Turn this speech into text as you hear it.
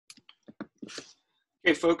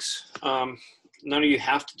Okay, folks, none of you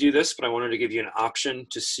have to do this, but I wanted to give you an option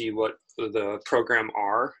to see what the program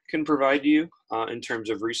R can provide you in terms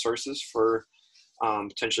of resources for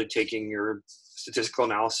potentially taking your statistical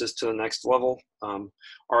analysis to the next level.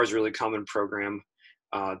 R is a really common program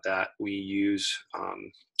that we use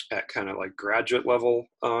at kind of like graduate level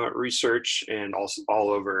research and also all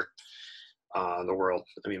over the world.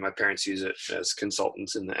 I mean, my parents use it as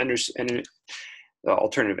consultants in the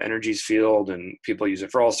alternative energies field, and people use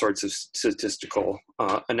it for all sorts of statistical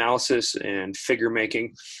analysis and figure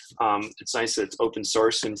making. It's nice that it's open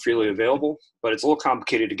source and freely available, but it's a little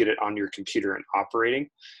complicated to get it on your computer and operating,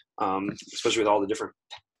 especially with all the different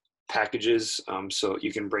packages so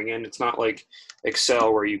you can bring in. It's not like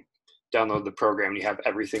Excel where you download the program and you have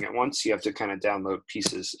everything at once. You have to kind of download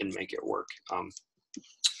pieces and make it work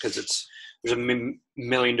because there's a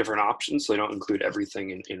million different options, so they don't include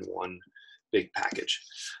everything in one big package.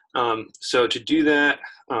 So to do that,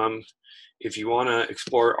 if you want to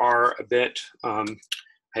explore R a bit, I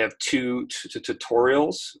have two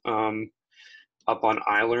tutorials up on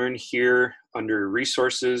iLearn here under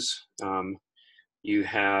resources. You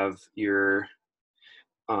have your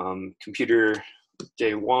computer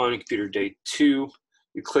day 1, computer day 2.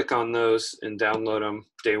 You click on those and download them.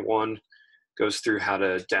 Day 1 goes through how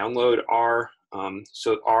to download R.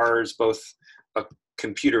 So R is both a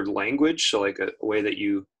computer language, so like a way that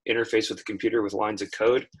you interface with the computer with lines of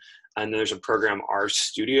code. And there's a program,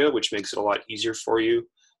 RStudio, which makes it a lot easier for you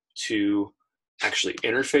to actually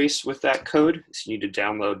interface with that code. So you need to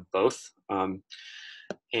download both.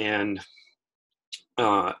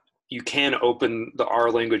 You can open the R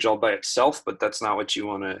language all by itself, but that's not what you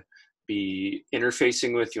want to be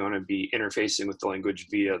interfacing with. You want to be interfacing with the language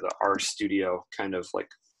via the RStudio kind of like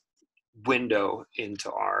window into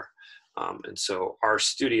R. And so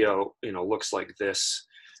RStudio, looks like this.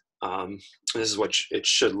 This is what it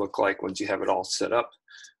should look like once you have it all set up.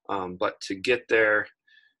 But to get there,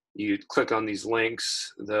 you click on these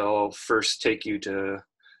links. They'll first take you to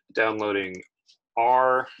downloading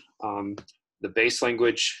R, the base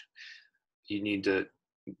language. You need to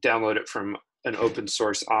download it from an open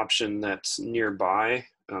source option that's nearby.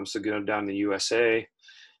 So go down to USA.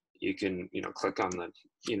 You can, click on the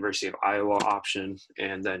University of Iowa option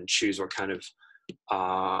and then choose what kind of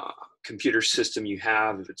computer system you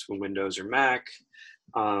have, if it's Windows or Mac.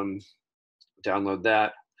 Download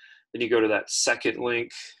that. Then you go to that second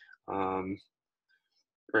link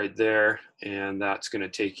right there, and that's going to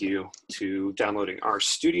take you to downloading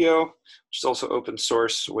RStudio, which is also open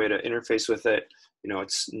source way to interface with it. It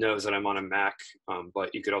knows that I'm on a Mac,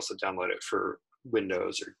 but you could also download it for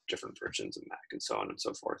Windows or different versions of Mac and so on and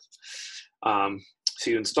so forth. So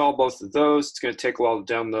you install both of those. It's going to take a while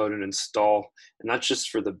to download and install, and that's just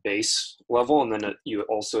for the base level. And then you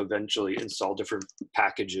also eventually install different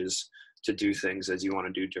packages to do things as you want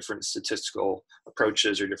to do different statistical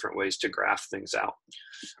approaches or different ways to graph things out.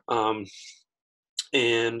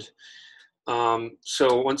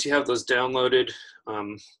 So once you have those downloaded,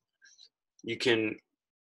 you can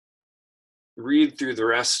read through the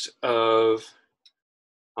rest of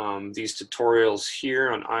these tutorials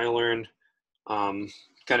here on iLearn.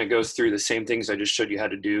 Kind of goes through the same things I just showed you how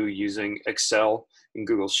to do using Excel and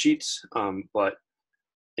Google Sheets, but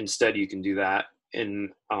instead you can do that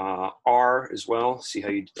in R as well. See how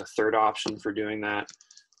you do the third option for doing that.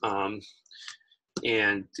 And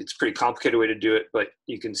it's a pretty complicated way to do it, but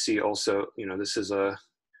you can see also, this is a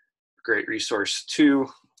great resource too,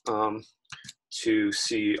 to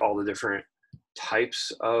see all the different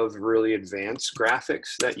types of really advanced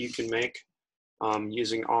graphics that you can make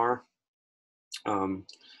using R.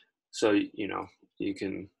 So, you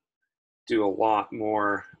can do a lot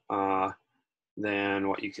more than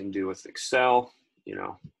what you can do with Excel,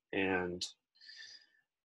 and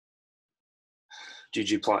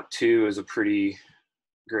ggplot2 is a pretty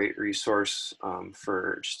great resource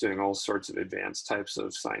for just doing all sorts of advanced types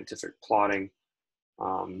of scientific plotting,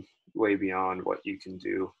 way beyond what you can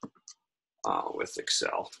do with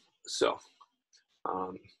Excel. So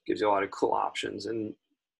gives you a lot of cool options, and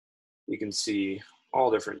you can see all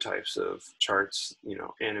different types of charts,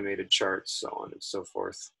 animated charts, so on and so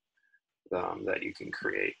forth, that you can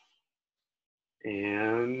create.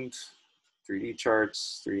 And 3D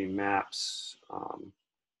charts, 3D maps,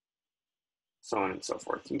 so on and so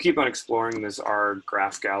forth. You can keep on exploring this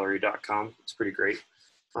rgraphgallery.com. It's pretty great.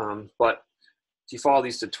 But if you follow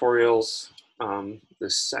these tutorials, the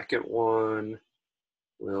second one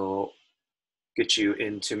will get you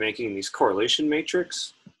into making these correlation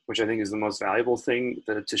matrix, which I think is the most valuable thing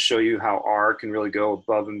to show you how R can really go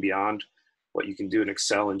above and beyond what you can do in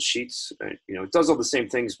Excel and Sheets. It does all the same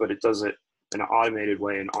things, but it does it an automated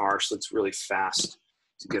way in R, so it's really fast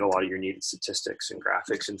to get a lot of your needed statistics and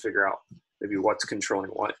graphics and figure out maybe what's controlling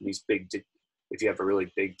what in these big, if you have a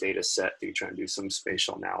really big data set that you're trying to do some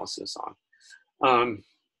spatial analysis on.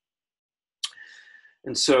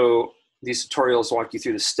 And so these tutorials walk you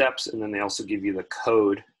through the steps, and then they also give you the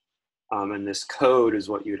code. And this code is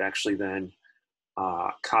what you would actually then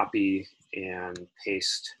copy and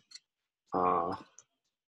paste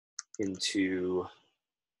into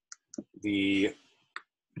the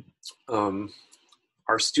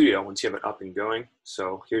RStudio once you have it up and going.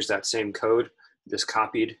 So here's that same code, just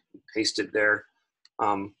copied, pasted there.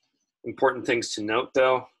 Important things to note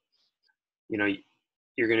though, you know,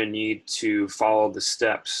 you're going to need to follow the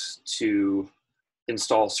steps to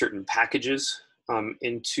install certain packages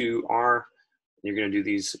into R. You're going to do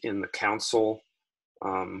these in the console,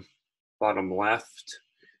 bottom left.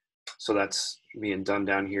 So that's being done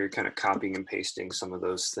down here, kind of copying and pasting some of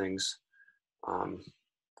those things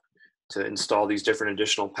to install these different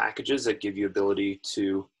additional packages that give you ability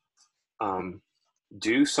to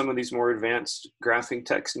do some of these more advanced graphing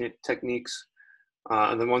techniques.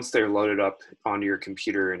 And then once they're loaded up onto your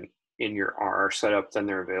computer and in your R setup, then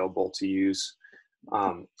they're available to use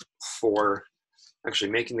for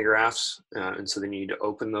actually making the graphs. And so then you need to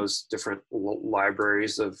open those different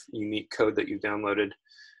libraries of unique code that you've downloaded.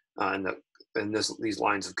 And these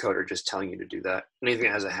lines of code are just telling you to do that. Anything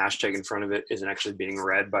that has a hashtag in front of it isn't actually being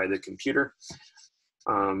read by the computer.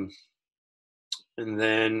 And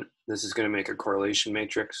then this is going to make a correlation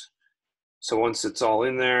matrix. So once it's all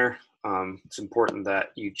in there, it's important that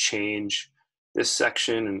you change this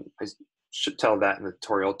section, and I should tell that in the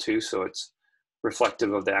tutorial too, so it's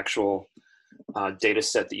reflective of the actual data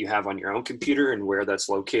set that you have on your own computer and where that's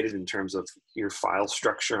located in terms of your file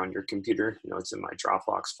structure on your computer. You know, it's in my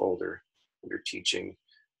Dropbox folder under teaching,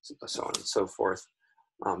 so on and so forth.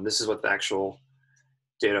 This is what the actual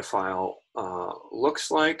data file looks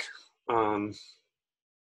like.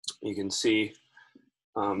 You can see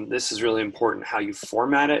this is really important. How you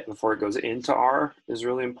format it before it goes into R is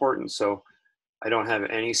really important. So I don't have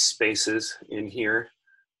any spaces in here.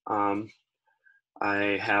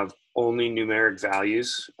 I have only numeric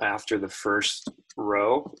values after the first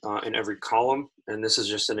row in every column. And this is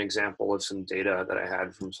just an example of some data that I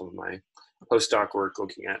had from some of my postdoc work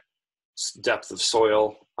looking at depth of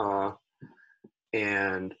soil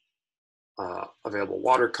and available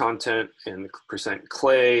water content and the percent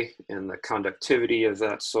clay and the conductivity of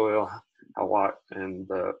that soil, and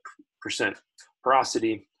the percent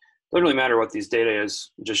porosity. It doesn't really matter what these data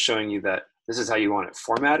is, I'm just showing you that this is how you want it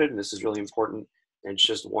formatted, and this is really important. And it's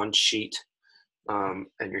just one sheet, and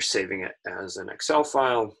you're saving it as an Excel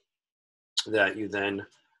file that you then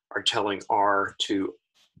are telling R to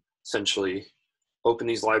essentially open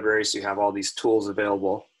these libraries so you have all these tools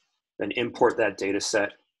available, then import that data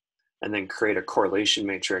set, and then create a correlation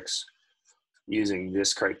matrix using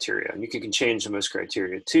this criteria. And you can change some of this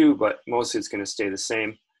criteria too, but mostly it's going to stay the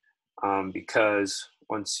same because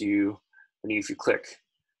if you click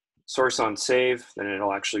source on save, then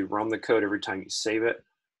it'll actually run the code every time you save it.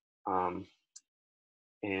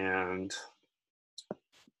 And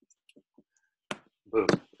boom,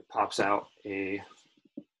 it pops out a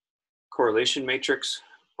correlation matrix.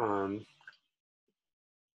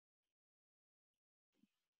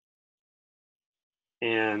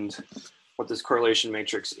 And what this correlation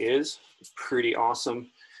matrix is pretty awesome.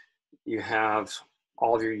 You have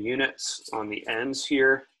all of your units on the ends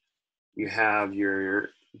here. You have your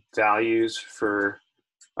values for,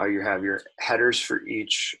 you have your headers for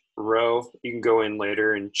each row. You can go in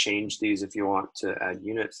later and change these if you want to add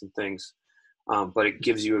units and things. But it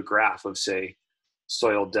gives you a graph of, say,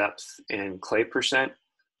 soil depth and clay percent,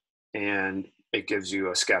 and it gives you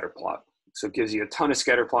a scatter plot. So it gives you a ton of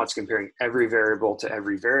scatter plots comparing every variable to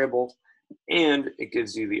every variable, and it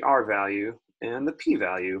gives you the R value and the P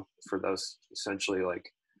value for those, essentially like,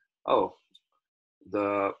 oh,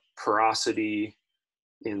 the porosity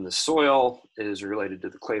in the soil is related to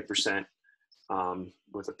the clay percent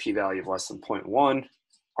with a P value of less than 0.1,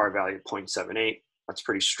 R value of 0.78. That's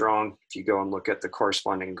pretty strong. If you go and look at the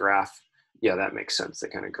corresponding graph, yeah, that makes sense. They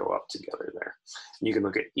kind of go up together there. And you can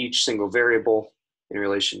look at each single variable in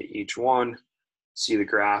relation to each one, see the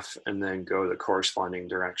graph, and then go the corresponding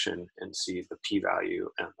direction and see the p-value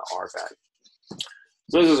and the r value.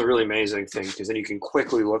 So this is a really amazing thing, because then you can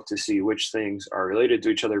quickly look to see which things are related to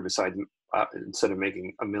each other instead of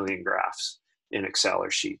making a million graphs in Excel or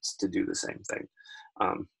Sheets to do the same thing.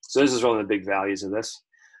 So this is one of the big values of this.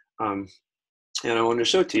 And I wanted to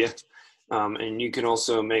show it to you. And you can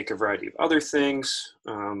also make a variety of other things,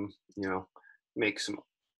 you know, make some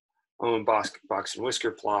box and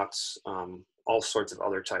whisker plots, all sorts of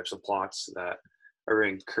other types of plots that I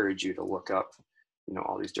really encourage you to look up,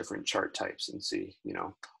 all these different chart types and see,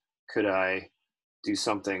 could I do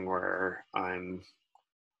something where I'm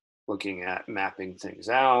looking at mapping things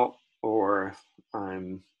out, or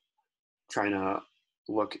I'm trying to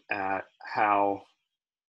look at how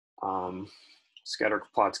scatter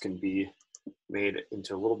plots can be made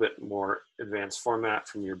into a little bit more advanced format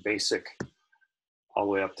from your basic all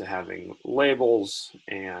the way up to having labels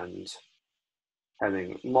and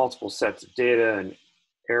having multiple sets of data and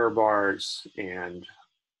error bars and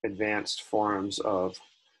advanced forms of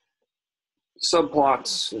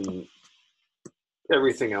subplots and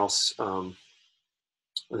everything else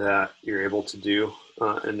that you're able to do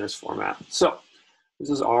in this format. So this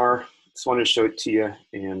is R. Just wanted to show it to you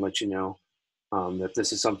and let you know that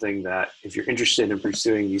this is something that if you're interested in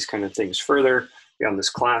pursuing these kind of things further beyond this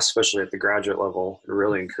class, especially at the graduate level, I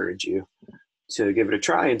really encourage you to give it a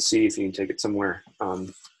try and see if you can take it somewhere,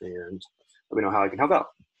 and let me know how I can help out.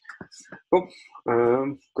 Cool.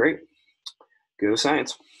 Great. Go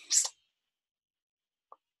science.